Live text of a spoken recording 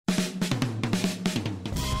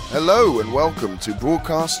Hello and welcome to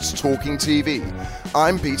Broadcast's Talking TV.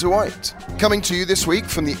 I'm Peter White. Coming to you this week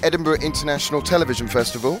from the Edinburgh International Television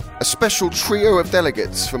Festival, a special trio of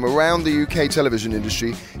delegates from around the UK television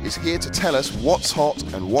industry is here to tell us what's hot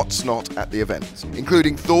and what's not at the event,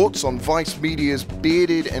 including thoughts on Vice Media's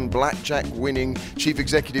bearded and blackjack-winning Chief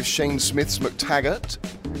Executive Shane Smith's McTaggart.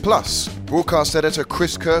 Plus, broadcast editor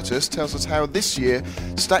Chris Curtis tells us how this year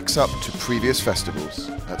stacks up to previous festivals.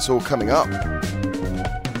 That's all coming up.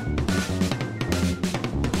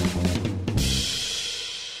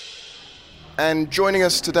 And joining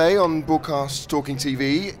us today on Broadcast Talking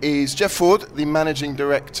TV is Jeff Ford, the Managing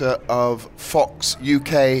Director of Fox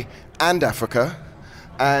UK and Africa,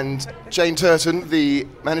 and Jane Turton, the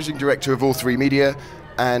Managing Director of All3 Media,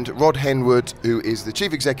 and Rod Henwood, who is the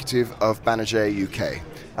Chief Executive of Banijay UK.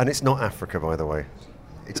 And it's not Africa, by the way.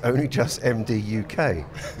 It's only just MD UK.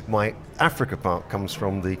 My Africa part comes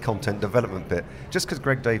from the content development bit. Just because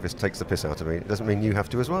Greg Davis takes the piss out of me doesn't mean you have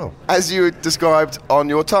to as well. As you described on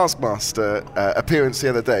your Taskmaster appearance the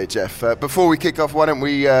other day, Jeff, before we kick off, why don't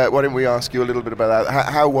we ask you a little bit about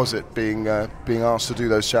that? How was it being asked to do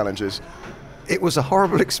those challenges? It was a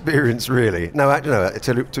horrible experience, really. No,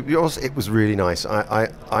 to be honest, it was really nice.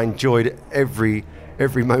 I enjoyed every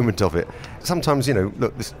moment of it. Sometimes,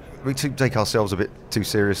 we take ourselves a bit too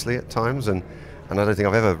seriously at times, and I don't think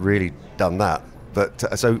I've ever really done that.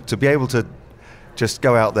 But so to be able to just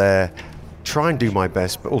go out there, try and do my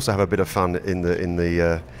best, but also have a bit of fun in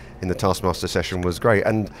the Taskmaster session was great.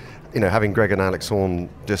 And having Greg and Alex Horne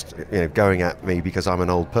just going at me because I'm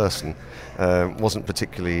an old person wasn't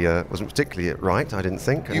particularly right, I didn't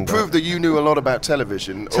think. You proved that you knew a lot about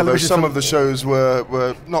television, although some of the shows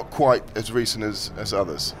were not quite as recent as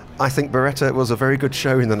others. I think Beretta was a very good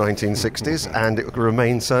show in the 1960s, and it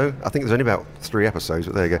remained so. I think there's only about 3 episodes,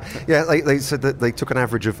 but there you go. Yeah, they said that they took an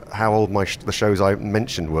average of how old the shows I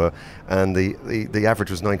mentioned were, and the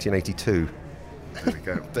average was 1982.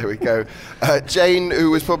 There we go. Jane,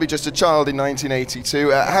 who was probably just a child in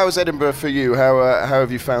 1982. How's Edinburgh for you? How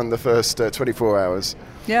have you found the first 24 hours?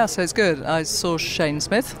 Yeah, so it's good. I saw Shane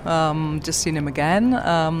Smith, just seen him again.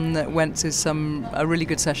 Went to a really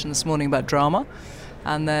good session this morning about drama.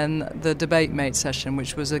 And then the debate mate session,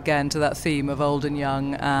 which was again to that theme of old and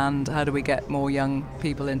young and how do we get more young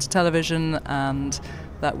people into television, and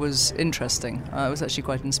that was interesting. It was actually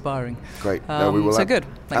quite inspiring. Great. We will good.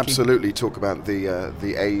 Absolutely talk about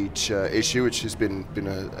the age issue, which has been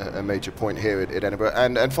a major point here at Edinburgh.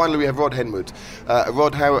 And finally, we have Rod Henwood.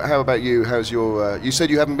 Rod, how about you? How's your? You said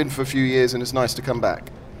you haven't been for a few years, and it's nice to come back.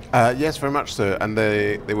 Yes, very much so, and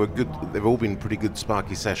they were good. They've all been pretty good,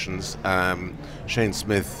 sparky sessions. Shane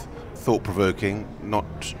Smith, thought-provoking,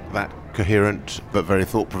 not that coherent, but very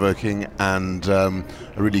thought-provoking, and a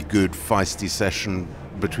really good, feisty session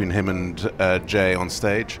between him and Jay on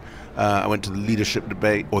stage. I went to the leadership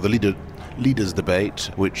debate, or the leaders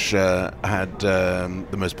debate, which had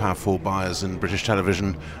the most powerful buyers in British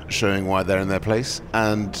television showing why they're in their place.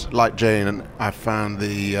 And like Jane, I found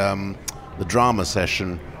the drama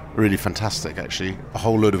session really fantastic, actually. A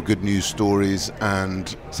whole load of good news stories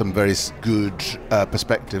and some very good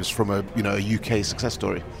perspectives from a UK success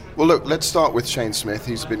story. Well, look, let's start with Shane Smith.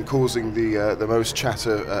 He's been causing the most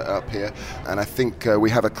chatter up here, and I think we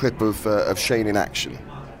have a clip of Shane in action.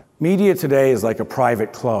 Media today is like a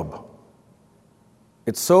private club.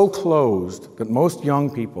 It's so closed that most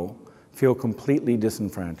young people feel completely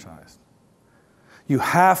disenfranchised. You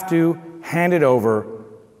have to hand it over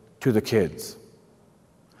to the kids.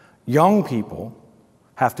 Young people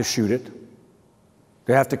have to shoot it,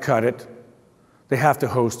 they have to cut it, they have to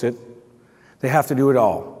host it, they have to do it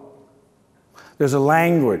all. There's a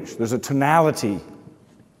language, there's a tonality,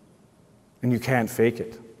 and you can't fake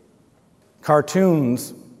it.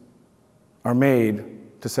 Cartoons are made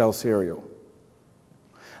to sell cereal.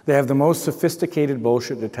 They have the most sophisticated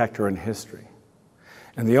bullshit detector in history.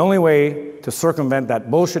 And the only way to circumvent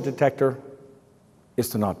that bullshit detector is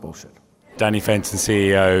to not bullshit. Danny Fenton,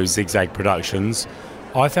 CEO, Zigzag Productions.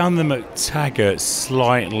 I found the McTaggart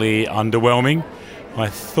slightly underwhelming. I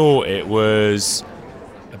thought it was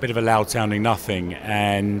a bit of a loud-sounding nothing,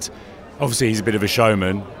 and obviously he's a bit of a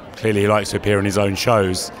showman. Clearly he likes to appear in his own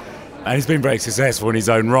shows, and he's been very successful in his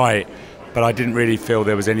own right, but I didn't really feel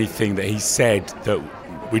there was anything that he said that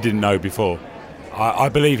we didn't know before. I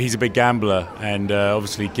believe he's a big gambler, and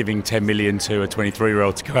obviously giving 10 million to a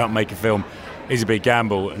 23-year-old to go out and make a film is a big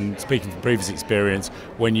gamble. And speaking from previous experience,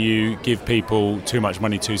 when you give people too much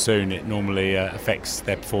money too soon, it normally affects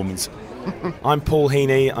their performance. I'm Paul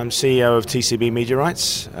Heaney. I'm CEO of TCB Media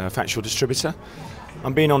Rights, a factual distributor.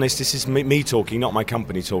 I'm being honest, this is me talking, not my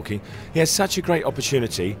company talking. He has such a great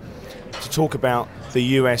opportunity to talk about the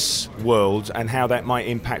US world and how that might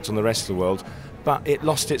impact on the rest of the world, but it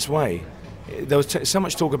lost its way. There was so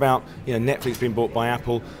much talk about Netflix being bought by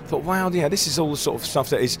Apple. I thought, wow, yeah, this is all the sort of stuff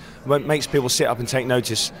that makes people sit up and take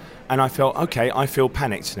notice. And I felt, okay, I feel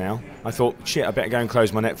panicked now. I thought, shit, I better go and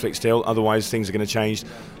close my Netflix deal, otherwise things are going to change.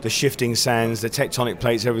 The shifting sands, the tectonic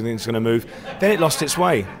plates, everything's going to move. Then it lost its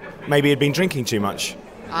way. Maybe he'd been drinking too much.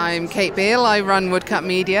 I'm Kate Beale, I run Woodcut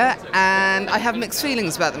Media, and I have mixed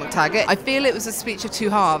feelings about the McTaggart. I feel it was a speech of two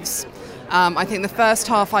halves. I think the first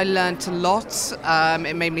half I learnt a lot.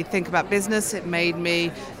 It made me think about business. It made me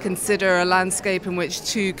consider a landscape in which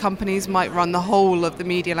two companies might run the whole of the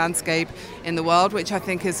media landscape in the world, which I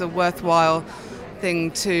think is a worthwhile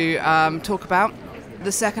thing to talk about.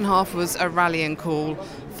 The second half was a rallying call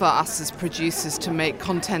for us as producers to make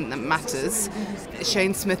content that matters.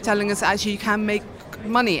 Shane Smith telling us actually you can make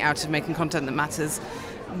money out of making content that matters.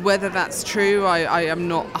 Whether that's true, I am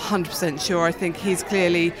not 100% sure. I think he's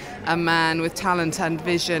clearly a man with talent and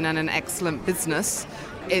vision and an excellent business.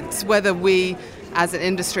 It's whether we, as an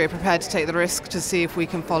industry, are prepared to take the risk to see if we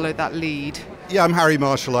can follow that lead. Yeah, I'm Harry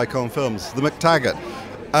Marshall, Icon Films. The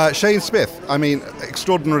McTaggart. Shane Smith,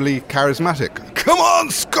 extraordinarily charismatic. Come on,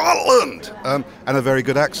 Scotland! And a very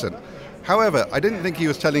good accent. However, I didn't think he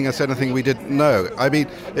was telling us anything we didn't know.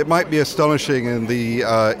 It might be astonishing in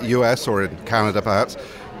the US or in Canada perhaps,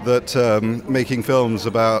 that making films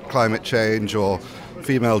about climate change or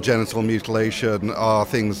female genital mutilation are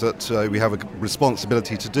things that we have a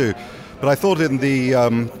responsibility to do. But I thought in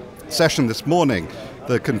the session this morning,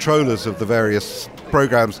 the controllers of the various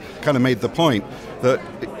programs kind of made the point that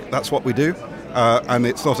that's what we do. And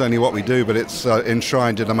it's not only what we do, but it's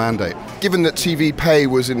enshrined in a mandate. Given that TV Pay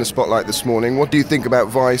was in the spotlight this morning, what do you think about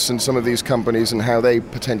Vice and some of these companies and how they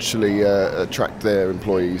potentially attract their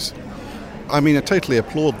employees? I totally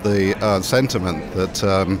applaud the sentiment that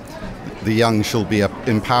the young shall be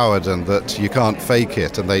empowered and that you can't fake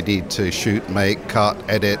it and they need to shoot, make, cut,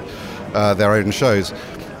 edit their own shows.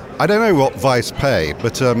 I don't know what Vice pay,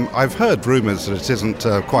 but I've heard rumours that it isn't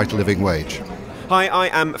quite a living wage. Hi, I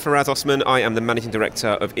am Faraz Osman. I am the Managing Director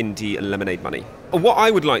of Indie and Lemonade Money. What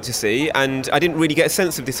I would like to see, and I didn't really get a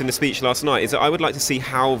sense of this in the speech last night, is that I would like to see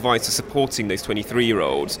how Vice are supporting those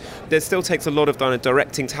 23-year-olds. There still takes a lot of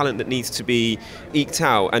directing talent that needs to be eked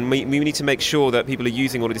out, and we need to make sure that people are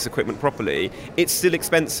using all of this equipment properly. It's still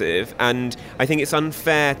expensive, and I think it's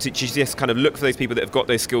unfair to just kind of look for those people that have got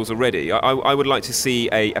those skills already. I would like to see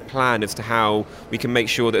a plan as to how we can make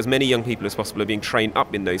sure that as many young people as possible are being trained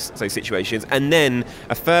up in those situations, and then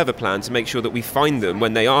a further plan to make sure that we find them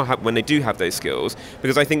when they do have those skills.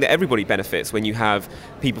 Because I think that everybody benefits when you have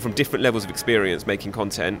people from different levels of experience making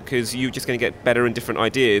content, because you're just going to get better and different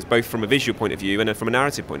ideas, both from a visual point of view and from a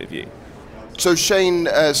narrative point of view. So Shane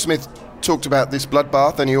Smith talked about this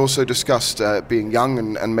bloodbath, and he also discussed being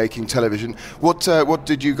young and making television. What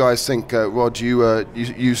did you guys think, Rod? You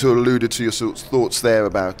sort of alluded to your thoughts there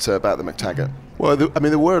about the McTaggart. Well,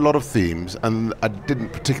 there were a lot of themes, and I didn't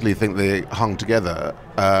particularly think they hung together.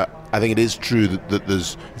 I think it is true that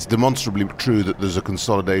it's demonstrably true that there's a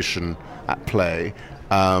consolidation at play.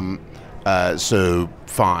 So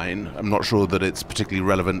fine. I'm not sure that it's particularly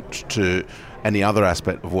relevant to any other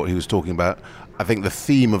aspect of what he was talking about. I think the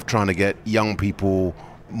theme of trying to get young people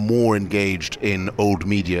more engaged in old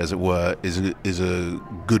media, as it were, is a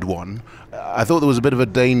good one. I thought there was a bit of a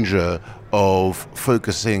danger of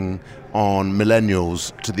focusing on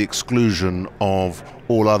millennials to the exclusion of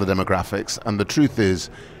all other demographics. And the truth is,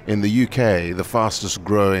 in the UK, the fastest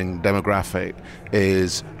growing demographic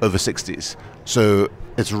is over 60s. So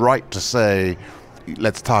it's right to say,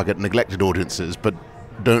 let's target neglected audiences, but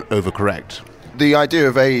don't overcorrect. The idea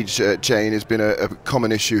of age, Jane, has been a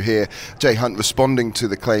common issue here. Jay Hunt responding to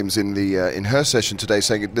the claims in her session today,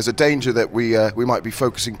 saying there's a danger that we might be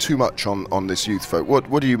focusing too much on this youth folk.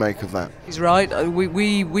 What do you make of that? He's right.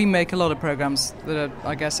 We make a lot of programmes that are,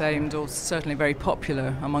 I guess, aimed or certainly very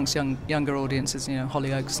popular amongst younger audiences.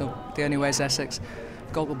 Hollyoaks, The Only Way is Essex,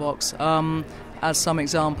 Gogglebox. As some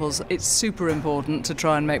examples, it's super important to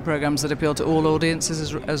try and make programmes that appeal to all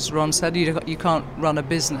audiences, as Ron said. You can't run a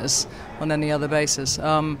business on any other basis.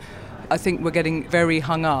 I think we're getting very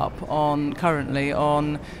hung up currently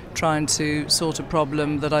on trying to sort a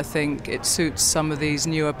problem that I think it suits some of these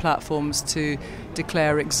newer platforms to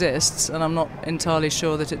declare exists, and I'm not entirely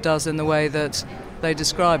sure that it does in the way that they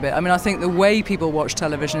describe it. I think the way people watch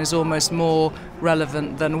television is almost more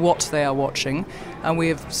relevant than what they are watching, and we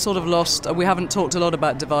have sort of we haven't talked a lot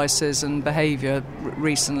about devices and behaviour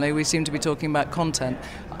recently. We seem to be talking about content.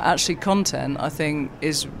 actually content, I think,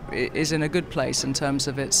 is in a good place in terms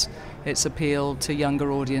of its appeal to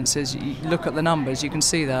younger audiences. You look at the numbers, you can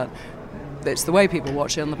see that. It's the way people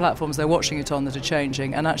watch it on the platforms they're watching it on that are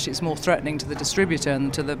changing, and actually it's more threatening to the distributor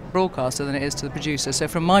and to the broadcaster than it is to the producer. So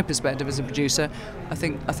from my perspective as a producer, I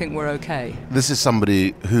think we're okay. This is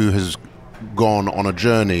somebody who has gone on a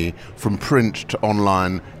journey from print to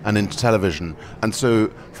online and into television, and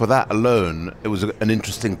so for that alone it was an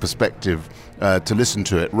interesting perspective to listen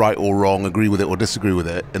to it, right or wrong, agree with it or disagree with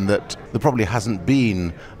it, in that there probably hasn't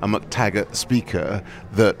been a McTaggart speaker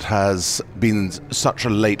that has been such a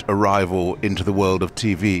late arrival into the world of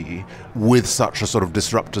TV with such a sort of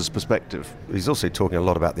disruptor's perspective. He's also talking a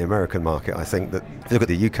lot about the American market. I think that if you look at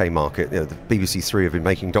the UK market, the BBC Three have been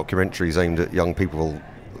making documentaries aimed at young people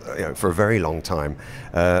for a very long time,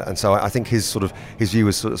 and so I think his view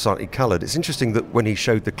was sort of slightly coloured. It's interesting that when he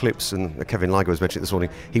showed the clips, and Kevin Liger was mentioning this morning,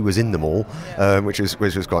 he was in them all, which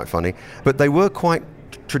was quite funny. But they were quite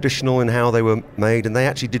traditional in how they were made, and they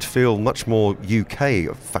actually did feel much more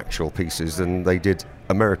UK factual pieces than they did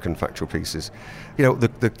American factual pieces.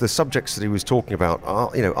 The subjects that he was talking about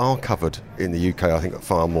are covered in the UK, I think,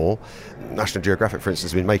 far more. National Geographic, for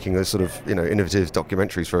instance, has been making those sort of innovative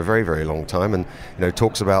documentaries for a very, very long time, and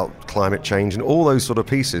talks about climate change and all those sort of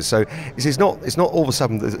pieces. So it's not all of a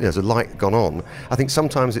sudden there's a light gone on. I think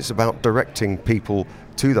sometimes it's about directing people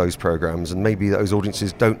to those programs, and maybe those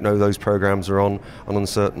audiences don't know those programs are on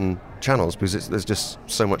certain channels because there's just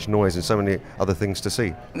so much noise and so many other things to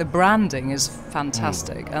see. The branding is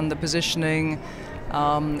fantastic, and the positioning.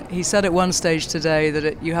 He said at one stage today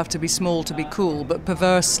that you have to be small to be cool, but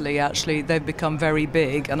perversely, actually, they've become very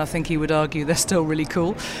big, and I think he would argue they're still really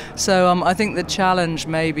cool. So I think the challenge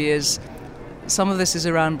maybe is some of this is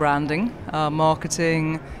around branding,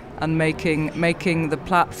 marketing, and making the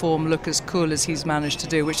platform look as cool as he's managed to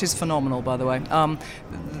do, which is phenomenal, by the way.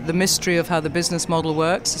 The mystery of how the business model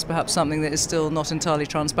works is perhaps something that is still not entirely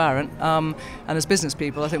transparent. And as business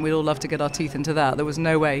people, I think we'd all love to get our teeth into that. There was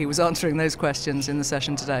no way he was answering those questions in the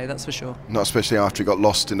session today, that's for sure. Not especially after he got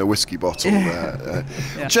lost in a whiskey bottle. Yeah.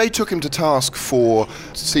 Jay took him to task for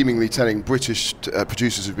seemingly telling British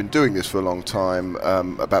producers who've been doing this for a long time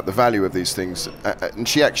about the value of these things. And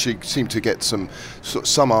she actually seemed to get some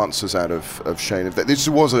answers out of Shane. This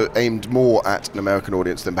was aimed more at an American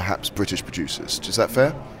audience than perhaps British producers. Is that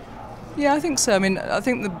fair? Yeah, I think so. I mean, I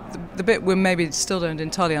think the bit we maybe still don't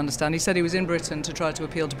entirely understand, he said he was in Britain to try to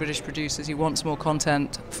appeal to British producers. He wants more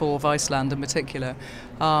content for Viceland in particular.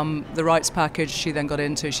 The rights package she then got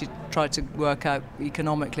into, she tried to work out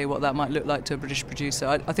economically what that might look like to a British producer.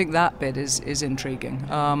 I think that bit is intriguing.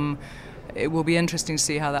 It will be interesting to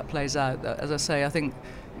see how that plays out. As I say, I think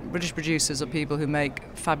British producers are people who make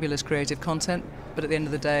fabulous creative content, but at the end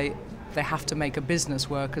of the day, they have to make a business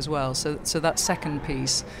work as well. So that second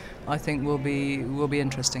piece, I think, will be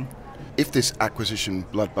interesting. If this acquisition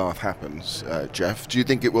bloodbath happens, Jeff, do you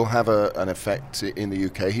think it will have an effect in the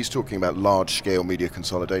UK? He's talking about large-scale media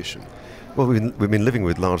consolidation. Well, we've been living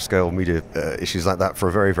with large-scale media issues like that for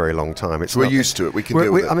a very, very long time. We're used to it. We can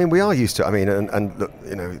deal with it. I mean, we are used to it. I mean, and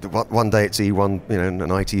one day it's E1, and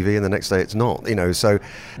ITV, and the next day it's not. So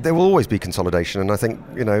there will always be consolidation, and I think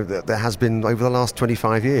there has been over the last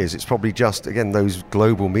 25 years. It's probably just again those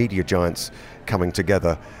global media giants coming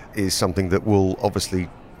together is something that will obviously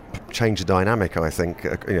change the dynamic, I think,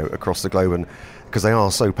 across the globe, and because they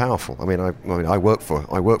are so powerful. I mean, I work for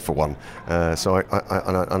one, so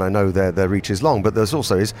I know their reach is long. But there's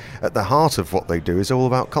also at the heart of what they do is all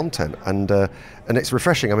about content, and it's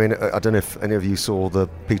refreshing. I mean, I don't know if any of you saw the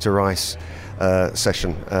Peter Rice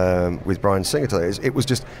session with Bryan Singer today. It was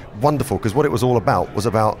just wonderful because what it was all about was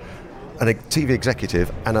about a TV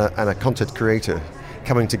executive and a content creator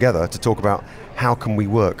coming together to talk about how can we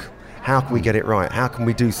work. How can we get it right? How can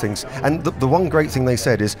we do things? And the one great thing they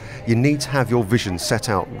said is you need to have your vision set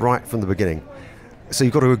out right from the beginning. So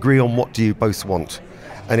you've got to agree on what do you both want.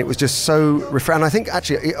 And it was just so refreshing. And I think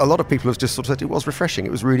actually a lot of people have just sort of said it was refreshing.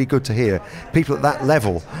 It was really good to hear people at that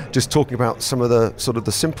level just talking about some of the sort of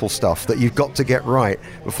the simple stuff that you've got to get right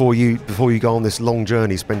before you go on this long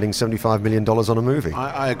journey spending $75 million on a movie.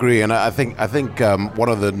 I agree, and I think one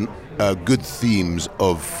of the good themes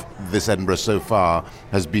of this Edinburgh so far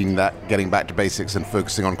has been that getting back to basics and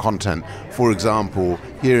focusing on content. For example,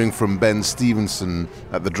 hearing from Ben Stevenson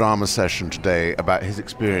at the drama session today about his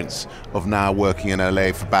experience of now working in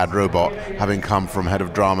LA for Bad Robot, having come from head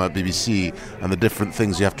of drama at BBC, and the different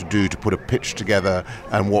things you have to do to put a pitch together,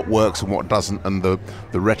 and what works and what doesn't, and the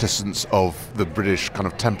reticence of the British kind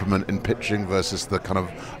of temperament in pitching versus the kind of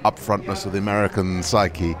upfrontness of the American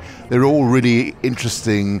psyche. They're all really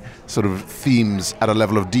interesting sort of themes at a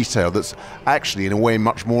level of detail that's actually, in a way,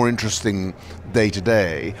 much more interesting day to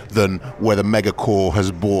day than whether Megacore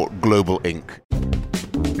has bought Global Inc.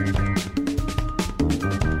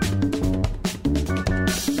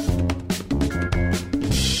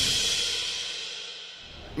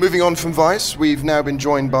 Moving on from Vice, we've now been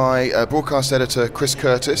joined by broadcast editor Chris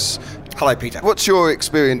Curtis. Hello, Peter. What's your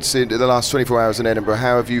experience in the last 24 hours in Edinburgh?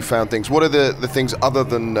 How have you found things? What are the things other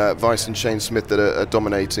than Vice and Shane Smith that are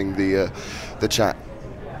dominating the chat?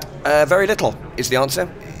 Very little is the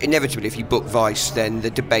answer. Inevitably, if you book Vice, then the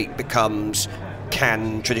debate becomes,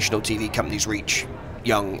 can traditional TV companies reach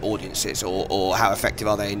young audiences, or how effective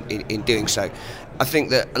are they in doing so? I think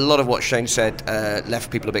that a lot of what Shane said left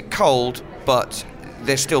people a bit cold, but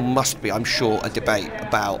there still must be, I'm sure, a debate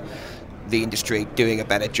about the industry doing a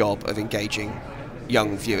better job of engaging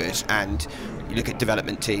young viewers. And you look at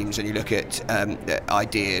development teams and you look at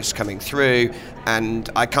ideas coming through, and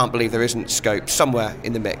I can't believe there isn't scope somewhere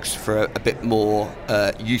in the mix for a bit more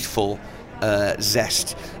youthful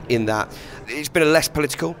zest in that. It's been a less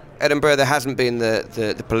political Edinburgh. There hasn't been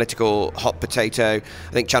the political hot potato.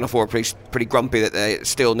 I think Channel 4 are pretty grumpy that they're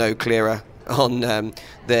still no clearer on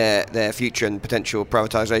their future and potential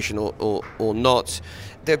privatisation or not.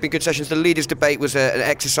 There have been good sessions. The leaders' debate was an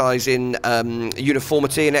exercise in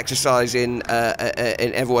uniformity, an exercise in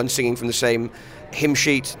everyone singing from the same hymn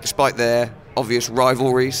sheet, despite their obvious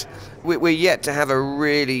rivalries. We're yet to have a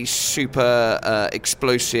really super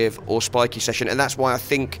explosive or spiky session, and that's why I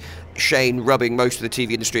think Shane rubbing most of the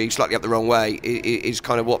TV industry slightly up the wrong way is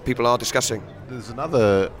kind of what people are discussing. There's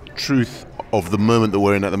another truth of the moment that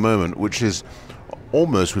we're in at the moment, which is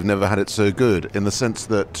almost we've never had it so good, in the sense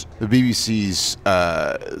that the BBC's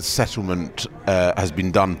settlement has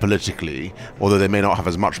been done politically, although they may not have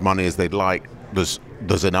as much money as they'd like.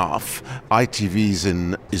 There's enough.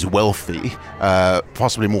 ITV is wealthy,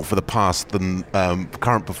 possibly more for the past than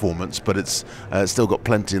current performance, but it's still got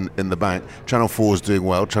plenty in the bank. Channel 4 is doing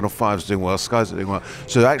well, Channel 5 is doing well, Sky's doing well.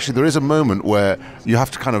 So actually there is a moment where you have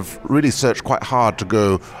to kind of really search quite hard to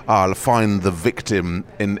go, find the victim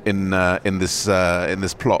in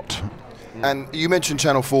this plot. And you mentioned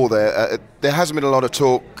Channel 4 there. There hasn't been a lot of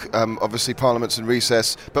talk, obviously Parliament's in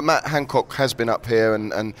recess, but Matt Hancock has been up here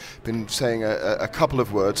and been saying a couple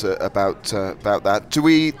of words about that. Do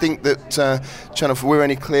we think that Channel 4, we're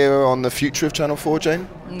any clearer on the future of Channel 4, Jane?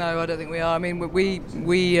 No, I don't think we are. I mean,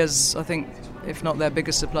 we as, I think, if not their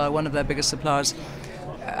biggest supplier, one of their biggest suppliers,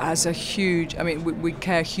 has a huge, I mean, we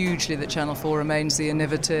care hugely that Channel 4 remains the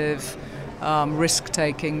innovative,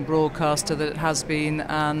 risk-taking broadcaster that it has been,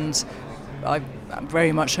 and I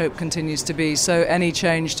very much hope continues to be. So any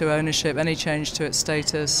change to ownership, any change to its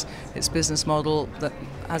status, its business model that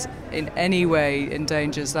has in any way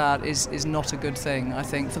endangers that is not a good thing, I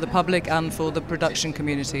think, for the public and for the production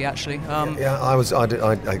community, actually. I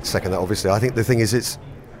second that, obviously. I think the thing is,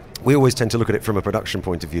 we always tend to look at it from a production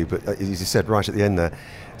point of view, but as you said right at the end there,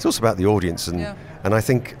 it's also about the audience, and I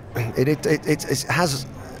think it has.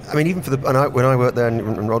 I mean, even for when I worked there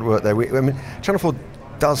and Rod worked there, Channel 4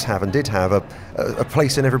 does have and did have a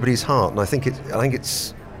place in everybody's heart, and I think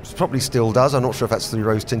it's probably still does. I'm not sure if that's through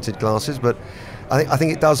rose-tinted glasses, but I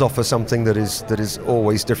think it does offer something that is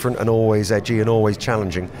always different and always edgy and always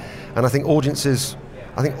challenging, and I think audiences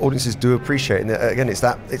do appreciate it. And again, it's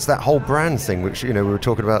that whole brand thing, which we were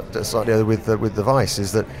talking about slightly earlier with the Vice,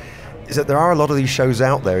 is that there are a lot of these shows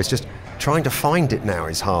out there. It's just trying to find it now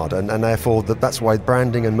is hard, and therefore that's why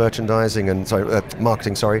branding and merchandising and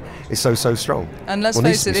marketing is so strong. And let's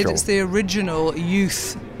face it, it's the original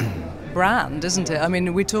youth brand, isn't it? I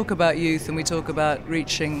mean, we talk about youth and we talk about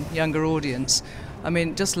reaching younger audience. I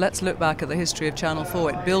mean, just let's look back at the history of Channel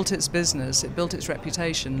 4. It built its business, it built its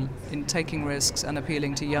reputation in taking risks and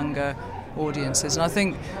appealing to younger audiences, and I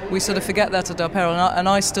think we sort of forget that at our peril, and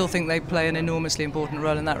I still think they play an enormously important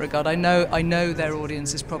role in that regard. I know their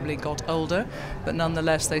audience has probably got older, but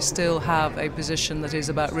nonetheless they still have a position that is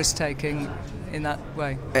about risk-taking in that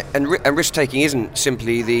way. And risk-taking isn't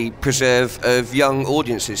simply the preserve of young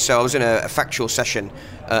audiences. So I was in a factual session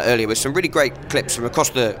earlier with some really great clips from across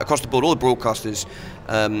the board, all the broadcasters,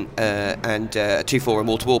 and T4 and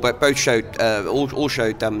Wall to Wall, but both showed all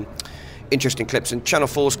showed interesting clips. And Channel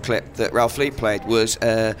 4's clip that Ralph Lee played was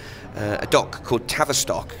a doc called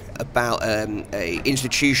Tavistock about a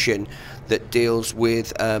institution that deals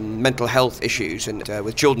with mental health issues and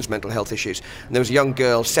with children's mental health issues. And there was a young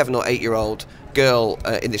girl, 7 or 8 year old girl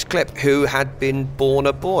in this clip who had been born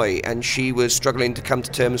a boy, and she was struggling to come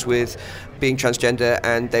to terms with being transgender,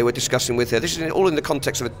 and they were discussing with her, this is all in the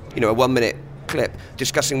context of a 1 minute clip,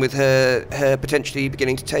 discussing with her potentially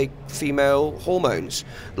beginning to take female hormones,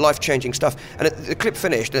 life-changing stuff. And the clip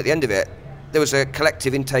finished, and at the end of it there was a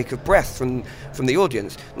collective intake of breath from the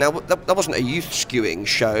audience. Now, that wasn't a youth-skewing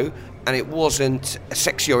show, and it wasn't a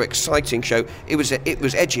sexy or exciting show. It was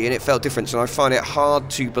edgy, and it felt different, and I find it hard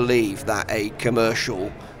to believe that a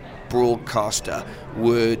commercial broadcaster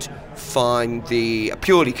would find a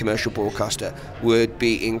purely commercial broadcaster would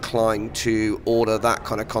be inclined to order that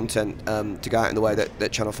kind of content to go out in the way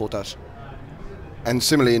that Channel 4 does. And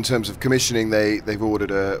similarly, in terms of commissioning, they've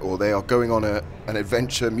ordered they are going on an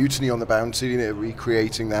adventure, Mutiny on the Bounty. They're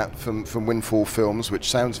recreating that from Windfall Films,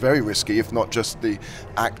 which sounds very risky, if not just the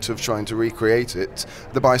act of trying to recreate it.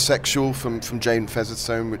 The Bisexual from Jane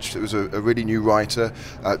Featherstone, which was a really new writer.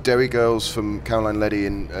 Derry Girls from Caroline Leddy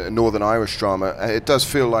in Northern Irish drama. It does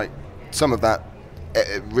feel like some of that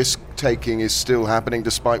risk-taking is still happening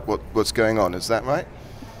despite what's going on. Is that right?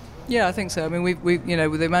 Yeah, I think so. I mean, we with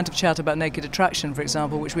the amount of chat about Naked Attraction, for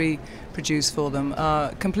example, which we produce for them,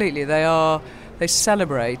 completely. They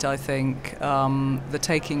celebrate, I think, the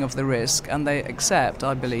taking of the risk, and they accept,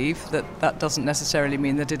 I believe, that doesn't necessarily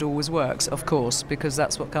mean that it always works, of course, because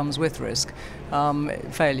that's what comes with risk,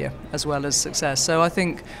 failure as well as success. So I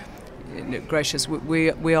think, gracious,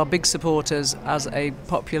 we are big supporters as a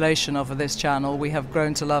population of this channel. We have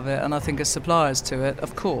grown to love it, and I think as suppliers to it,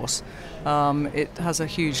 of course, it has a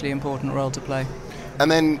hugely important role to play. And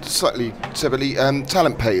then slightly separately,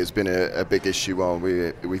 talent pay has been a big issue while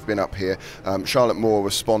we've been up here. Charlotte Moore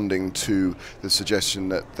responding to the suggestion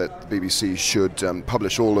that the BBC should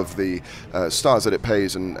publish all of the stars that it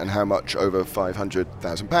pays and how much over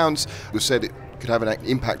 £500,000 was said it could have an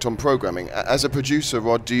impact on programming. As a producer,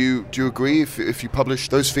 Rod, do you agree if you publish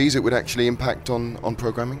those fees it would actually impact on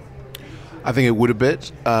programming? I think it would a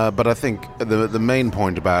bit, but I think the main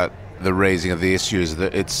point about the raising of the issue is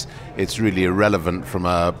that it's really irrelevant from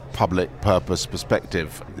a public purpose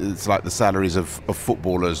perspective. It's like the salaries of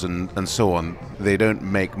footballers and so on. They don't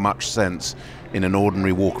make much sense in an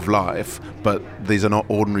ordinary walk of life, but these are not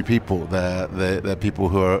ordinary people. They're people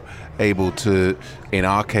who are able to, in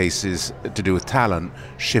our cases, to do with talent,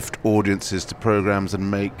 shift audiences to programs and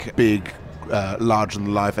make big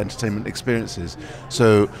larger-than-life entertainment experiences.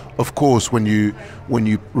 So, of course, when you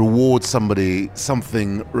reward somebody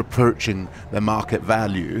something approaching their market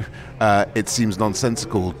value, it seems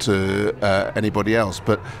nonsensical to anybody else.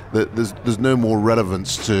 But there's no more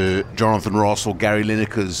relevance to Jonathan Ross or Gary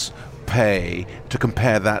Lineker's pay to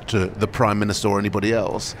compare that to the Prime Minister or anybody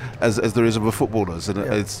else as there is of a footballers, and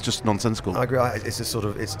it's just nonsensical. I agree.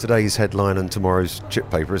 It's today's headline and tomorrow's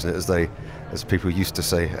chip paper, isn't it? As people used to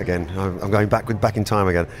say. Again, I'm going back in time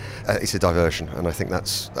again. It's a diversion, and I think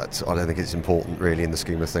that's I don't think it's important really in the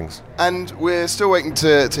scheme of things. And we're still waiting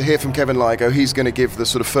to hear from Kevin Lygo. He's going to give the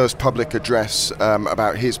sort of first public address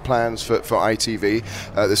about his plans for ITV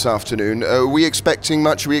this afternoon. Are we expecting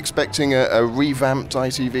much? Are we expecting a revamped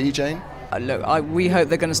ITV, Jane? Look, we hope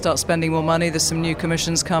they're going to start spending more money. There's some new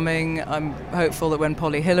commissions coming. I'm hopeful that when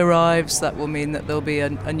Polly Hill arrives, that will mean that there'll be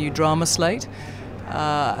a new drama slate.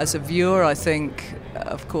 As a viewer, I think,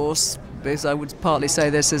 of course, because I would partly say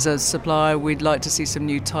this as a supplier, we'd like to see some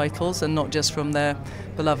new titles and not just from their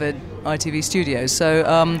beloved ITV studios. So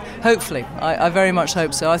hopefully, I very much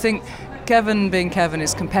hope so. I think Kevin, being Kevin,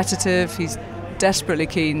 is competitive. He's desperately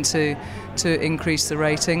keen to increase the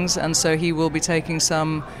ratings, and so he will be taking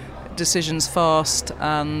some decisions fast,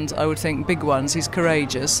 and I would think big ones. He's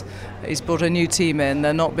courageous. He's brought a new team in.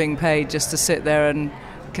 They're not being paid just to sit there and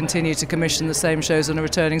continue to commission the same shows on a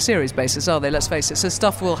returning series basis, are they? Let's face it. So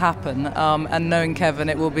stuff will happen, and knowing Kevin,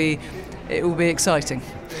 it will be exciting.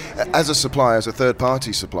 As a supplier, as a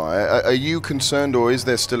third-party supplier, are you concerned, or is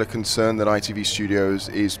there still a concern that ITV Studios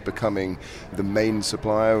is becoming the main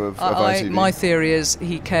supplier of ITV? My theory is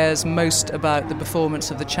he cares most about the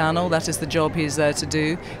performance of the channel. That is the job he is there to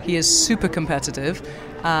do. He is super competitive,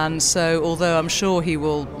 and so although I'm sure he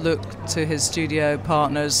will look to his studio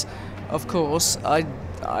partners, of course,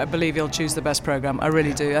 I believe he'll choose the best programme. I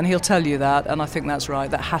really do. And he'll tell you that, and I think that's right.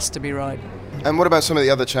 That has to be right. And what about some of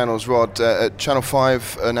the other channels, Rod? Channel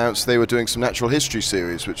 5 announced they were doing some natural history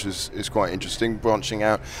series, which is quite interesting, branching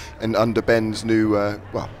out and under Ben's new,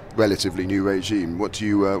 relatively new regime. What do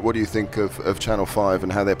you think of Channel 5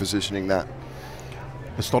 and how they're positioning that?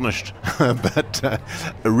 astonished, but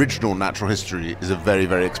original natural history is a very,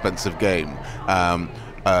 very expensive game.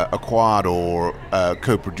 Acquired or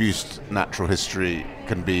co-produced natural history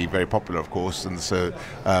can be very popular, of course, and so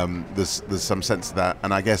there's some sense of that.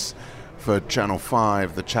 And I guess for Channel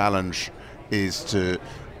 5, the challenge is to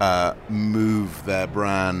move their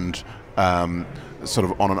brand sort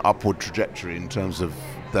of on an upward trajectory in terms of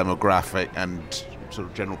demographic and sort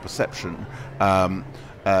of general perception, and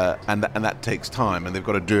that takes time, and they've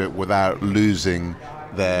got to do it without losing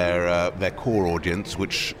their core audience,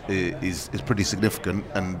 which is pretty significant,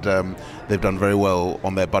 and they've done very well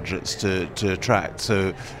on their budgets to attract.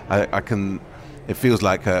 So it feels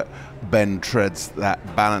like Ben treads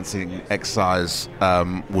that balancing exercise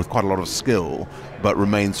with quite a lot of skill, but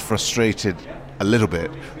remains frustrated a little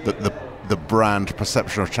bit that the brand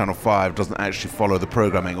perception of Channel 5 doesn't actually follow the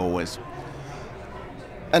programming always.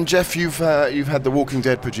 And Jeff, you've had the Walking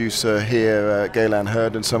Dead producer here, Gaylan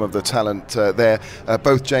Hurd, and some of the talent there.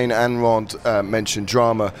 Both Jane and Rod mentioned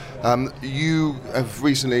drama. You have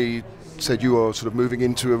recently said you are sort of moving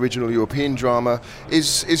into original European drama.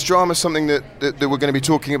 Is drama something that we're going to be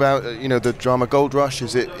talking about? The drama gold rush.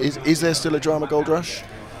 Is there still a drama gold rush?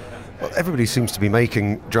 Well, everybody seems to be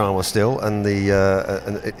making drama still, and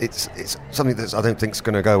it's something that I don't think is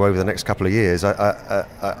going to go over the next couple of years.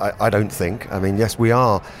 I don't think. I mean, yes, we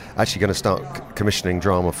are actually going to start commissioning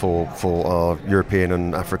drama for our European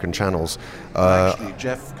and African channels. Actually,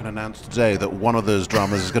 Jeff can announce today that one of those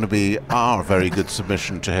dramas is going to be our very good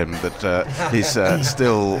submission to him. That he's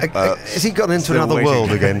still. Has he gotten into another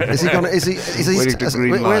world again? Is he gone?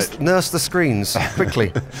 Where's Nurse the Screens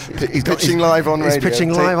quickly? He's pitching live on radio. He's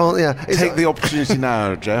pitching live on. Yeah. Take the opportunity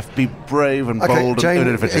now, Jeff. Be brave and bold Jane, and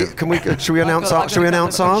innovative. Should we announce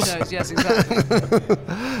ours? Yes, exactly.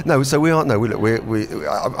 No, so we aren't. No,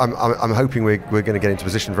 I'm hoping we're going to get into a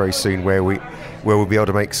position very soon where we'll be able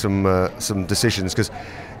to make some decisions, because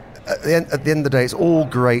at the end of the day, it's all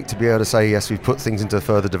great to be able to say, yes, we've put things into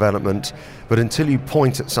further development, but until you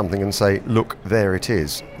point at something and say, look, there it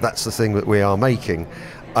is, that's the thing that we are making.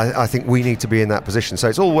 I think we need to be in that position. So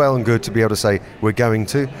it's all well and good to be able to say we're going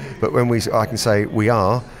to, but when I can say we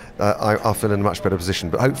are, I'll feel in a much better position.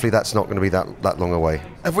 But hopefully that's not going to be that long away.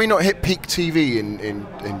 Have we not hit peak TV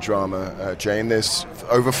in drama, Jane? There's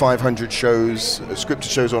over 500 shows, scripted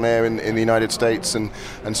shows on air in the United States, and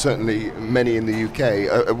certainly many in the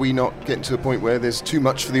UK. Are we not getting to the point where there's too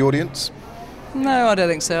much for the audience? No, I don't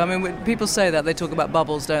think so. I mean, people say that, they talk about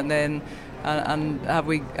bubbles, don't they? And have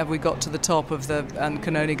we got to the top of and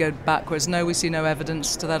can only go backwards? No, we see no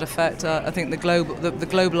evidence to that effect. I think the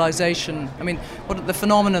globalization. I mean, what the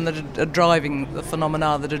phenomena that are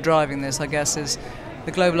driving this, I guess, is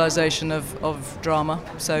the globalization of drama.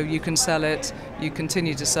 So you can sell it, you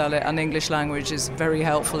continue to sell it, and English language is very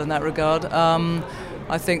helpful in that regard.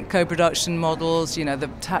 I think co-production models, the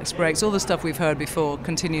tax breaks, all the stuff we've heard before,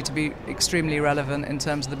 continue to be extremely relevant in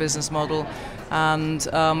terms of the business model. And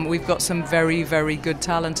we've got some very, very good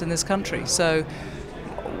talent in this country. So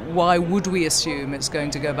why would we assume it's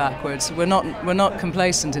going to go backwards? We're not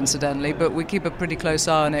complacent, incidentally, but we keep a pretty close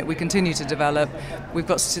eye on it. We continue to develop. We've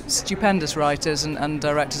got stupendous writers and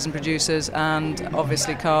directors and producers, and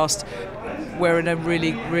obviously cast. We're in a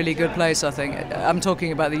really, really good place, I think. I'm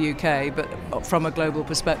talking about the UK, but from a global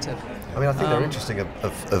perspective. I mean, I think they're interesting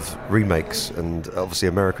of remakes, and obviously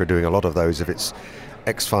America are doing a lot of those, if it's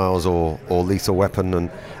X-Files or Lethal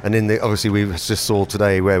Weapon, and in the, obviously we just saw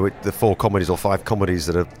today where the 4 comedies or 5 comedies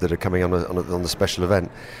that are coming on the special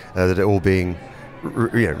event, that are all being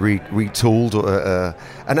retooled,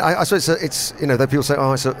 and I suppose it's that people say,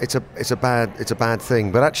 oh, it's a bad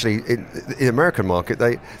thing, but actually in the American market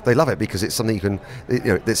they love it, because it's something you can,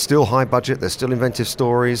 it's still high budget, there's still inventive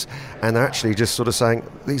stories, and they're actually just sort of saying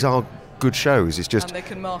these are good shows. It's just, and they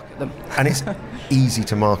can market them, and it's easy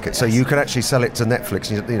to market. Yes. So you can actually sell it to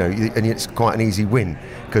Netflix, and it's quite an easy win,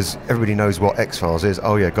 because everybody knows what X-Files is.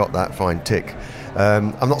 Oh yeah, got that, fine, tick.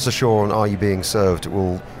 I'm not so sure on Are You Being Served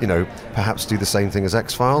will perhaps do the same thing as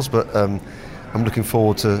X-Files, but I'm looking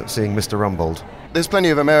forward to seeing Mr. Rumbold. There's plenty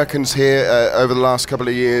of Americans here. Over the last couple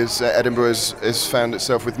of years, Edinburgh has found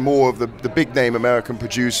itself with more of the big name American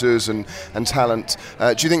producers and talent.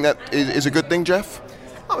 Do you think that is a good thing, Jeff?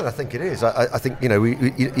 I mean, I think it is. I think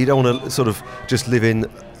you don't want to sort of just live in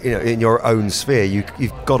your own sphere.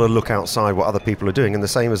 You've got to look outside what other people are doing, and the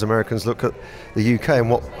same as Americans look at the UK and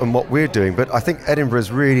what we're doing. But I think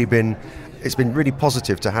Edinburgh's really been it's been really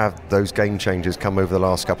positive to have those game changers come over the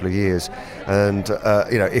last couple of years. And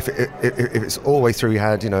if it's all the way through, you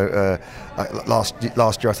had last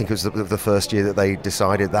year I think it was the first year that they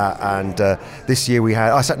decided that, and this year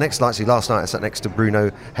I sat next to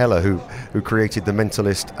Bruno Heller, who created The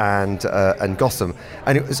Mentalist and Gotham,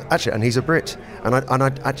 and it was actually, and he's a Brit, and I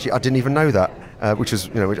didn't even know that. Which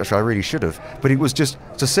I really should have. But it was just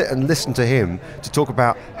to sit and listen to him to talk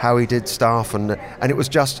about how he did stuff, and it was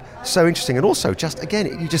just so interesting. And also, just again,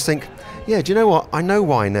 you just think, yeah, do you know what? I know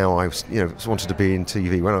why now I wanted to be in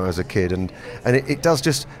TV when I was a kid, and it does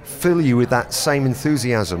just fill you with that same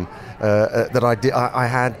enthusiasm that I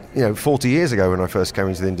had 40 years ago when I first came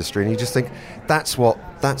into the industry. And you just think that's what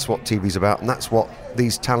TV's about, and that's what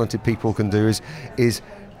these talented people can do is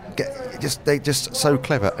they're just so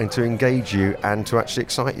clever, and to engage you and to actually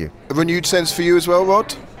excite you. A renewed sense for you as well,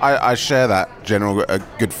 Rod? I share that general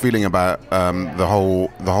good feeling about the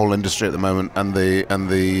whole industry at the moment, and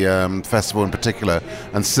the festival in particular.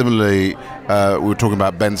 And similarly, we were talking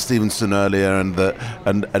about Ben Stevenson earlier,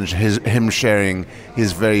 and him sharing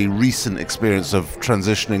his very recent experience of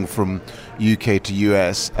transitioning from UK to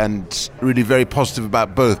US, and really very positive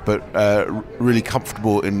about both, but really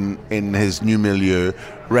comfortable in his new milieu,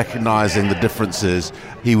 recognizing the differences.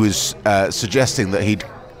 He was suggesting that he'd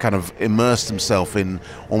kind of immersed himself in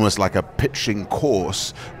almost like a pitching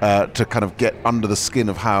course to kind of get under the skin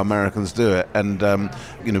of how Americans do it, and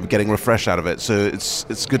getting refreshed out of it. So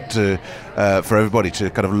it's good for everybody to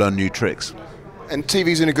kind of learn new tricks. And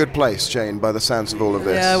TV's in a good place, Jane, by the sounds of all of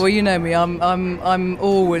this. Yeah, well, you know me, I'm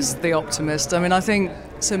always the optimist. I mean, I think,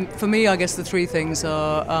 so for me, I guess the three things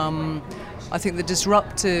are, I think the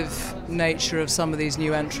disruptive nature of some of these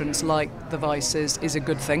new entrants, like the Vices, is a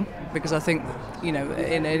good thing, because I think,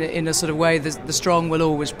 in a sort of way, the strong will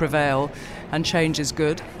always prevail, and change is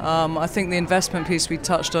good. I think the investment piece we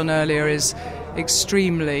touched on earlier is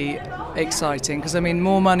extremely exciting, because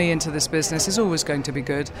more money into this business is always going to be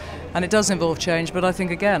good, and it does involve change, but I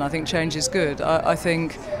think change is good. I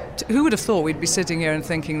think, who would have thought we'd be sitting here and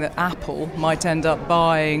thinking that Apple might end up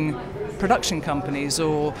buying production companies,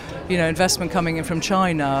 or investment coming in from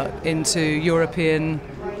China into European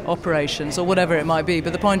operations, or whatever it might be.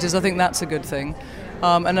 But the point is, I think that's a good thing,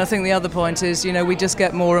 and I think the other point is, we just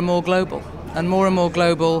get more and more global, and more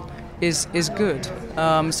global is good.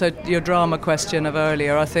 So your drama question of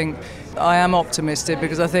earlier, I think I am optimistic,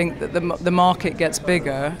 because I think that the market gets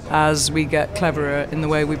bigger as we get cleverer in the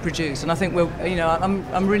way we produce. And I think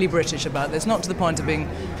I'm really British about this, not to the point of being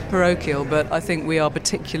parochial, but I think we are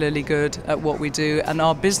particularly good at what we do, and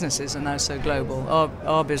our businesses are now so global.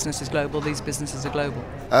 Our business is global, these businesses are global.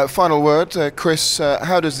 Final word, Chris,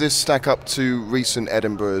 how does this stack up to recent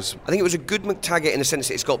Edinburghs? I think it was a good McTaggart in the sense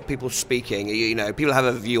that it's got people speaking. People have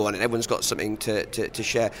a view on it, everyone's got something to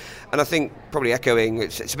share. And I think, probably echoing,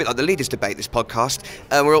 it's a bit like the leaders debate, this podcast.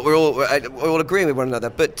 We're all agreeing with one another.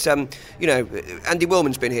 But Andy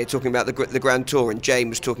Willman's been here talking about the Grand Tour, and Jane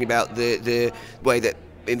was talking about the way that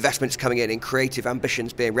investments coming in creative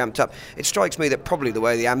ambitions being ramped up. It strikes me that probably the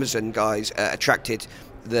way the Amazon guys attracted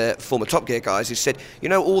the former Top Gear guys is said,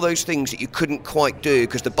 all those things that you couldn't quite do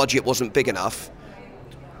because the budget wasn't big enough.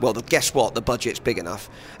 Well, guess what? The budget's big enough.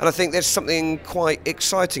 And I think there's something quite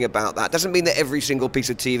exciting about that. Doesn't mean that every single piece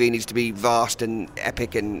of TV needs to be vast and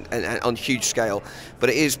epic and on huge scale, but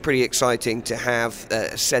it is pretty exciting to have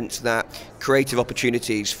a sense that creative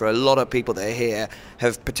opportunities for a lot of people that are here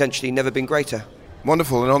have potentially never been greater.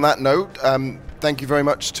 Wonderful. And on that note, thank you very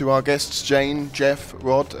much to our guests, Jane, Jeff,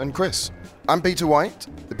 Rod and Chris. I'm Peter White.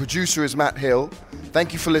 The producer is Matt Hill.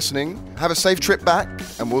 Thank you for listening. Have a safe trip back,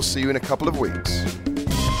 and we'll see you in a couple of weeks.